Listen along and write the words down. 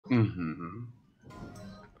Mm-hmm.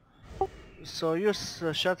 So use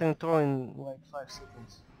shot and throw in like 5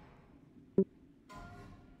 seconds.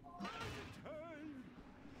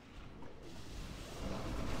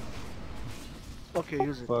 Okay,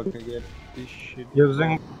 use it. Fuck, I get this shit.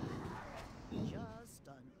 Using. Just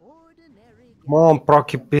an ordinary Come on,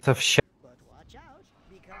 procky piece of shit. but watch out,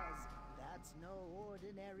 because that's no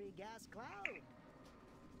ordinary gas cloud.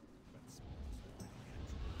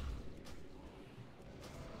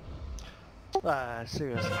 Ah,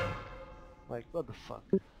 seriously. Like, what the fuck?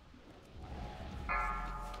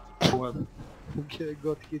 What? Okay,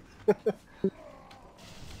 got hit.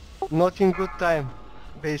 Not in good time,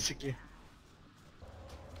 basically.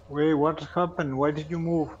 Wait, what happened? Why did you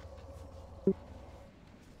move?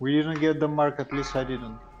 We didn't get the mark, at least I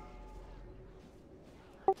didn't.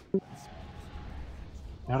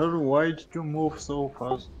 I don't know why did you move so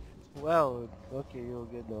fast. Well, okay, you'll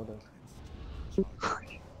get the other.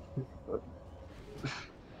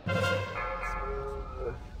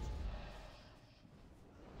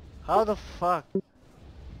 How the fuck?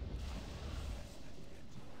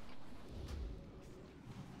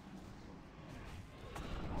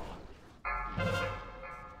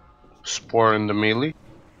 Spore in the melee.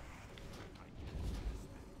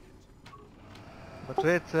 But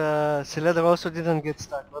wait, Cylinder also didn't get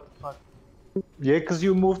stuck, what the fuck? Yeah, cause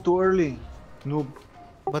you moved too early. Noob.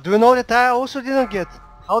 But do you know that I also didn't get?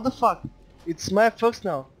 How the fuck? It's my first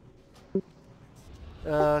now.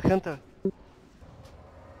 Hunter.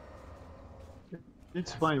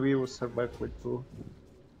 It's fine, we will survive with two.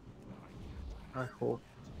 I hope.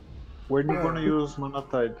 When you gonna use Mana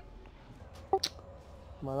Tide?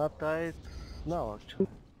 Mana Tide? No, actually.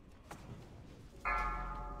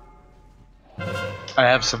 I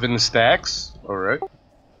have 7 stacks. Alright.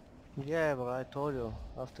 Yeah, but I told you,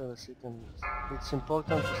 after the second, it's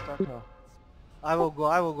important to start now. I will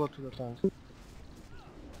go to the tank.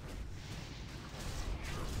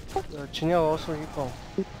 Chinel also recall.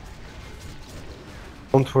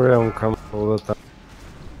 Don't worry, I'm coming all the time.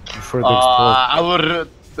 Before the explode. I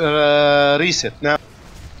will reset now.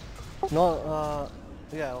 No,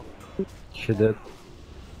 yeah. She did.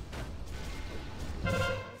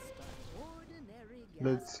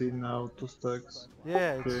 Let's see now, 2 stacks.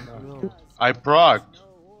 Yeah, it's Okay. you. I procced,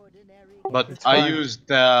 No ordinary but It's I fine. used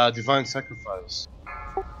Divine Sacrifice.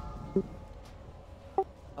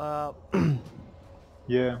 Uh,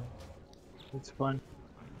 Yeah. It's fine.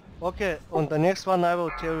 okay, on the next one I will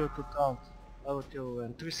tell you to count. I will tell you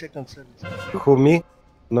when. 3 seconds at least. Who, me?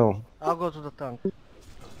 No. I'll go to the tank.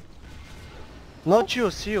 Not you,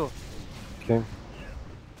 see you. Okay.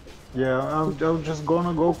 Yeah, I'm just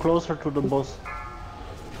gonna go closer to the boss.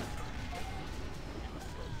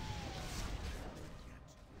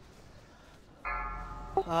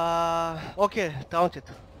 Okay, count it.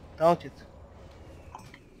 Count it.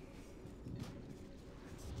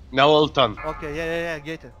 Now all done. Okay, yeah,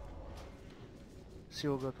 get it. See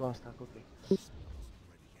you got 1 stack, okay.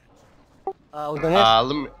 On the next...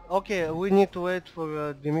 Let me. Okay, we need to wait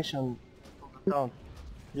for the mission of the town.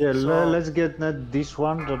 Yeah, So- let's get not this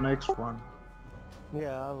one, the next one.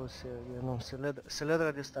 Yeah, I will say, you know,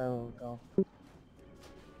 Celedra this time will count.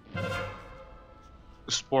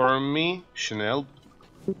 Spore on me, Chanel.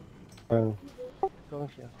 Fine. Come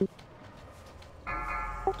here.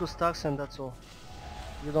 2 stacks and that's all.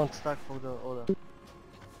 You don't stack for the order.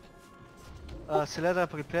 Celedra,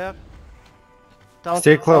 prepare. Count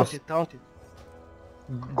Stay it, close. Count it.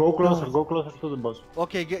 Go closer to the boss.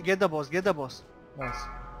 Okay, get the boss, Nice.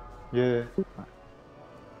 Yeah.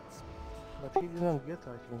 But he didn't get,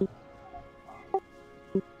 I think.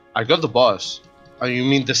 I got the boss. Oh, you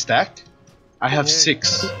mean the stack? I have Yeah.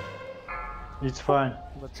 6. It's fine.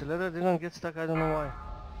 But Celedra didn't get stuck, I don't know why.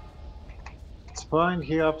 It's fine,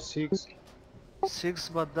 he up 6. 6,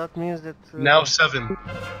 but that means that... Now 7.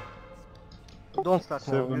 Don't stack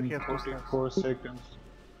now, you have 2 stacks. 7:44 seconds.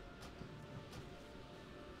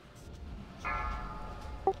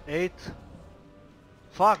 8.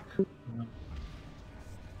 Fuck!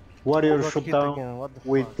 Warrior Got shoot hit down again, what the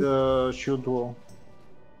with fuck? shield wall.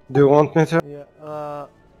 Do you want me to? Yeah,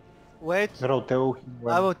 wait. Roteo him I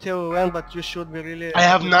well. will tell you when, but you should be really... I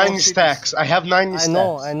have with all 9 cities. stacks. I have 9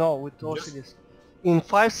 stacks. I know, with all Just- cities. In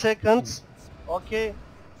 5 seconds, okay?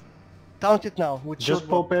 Count it now, with Just shield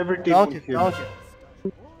pop wall. everything Count on it, him. count it.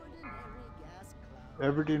 ordinary gas cloud.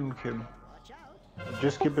 Everything on him. Watch out.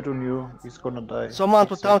 Just keep it on you, he's gonna die. Someone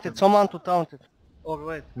to 6 count it, seconds. someone to count it. Or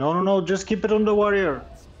wait, No, just keep it on the warrior.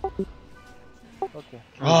 okay.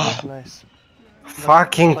 Ah. Nice.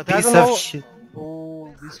 Fucking But I piece don't know- of shit.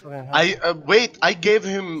 Oh, this one. I wait. I gave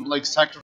him like sacrifice.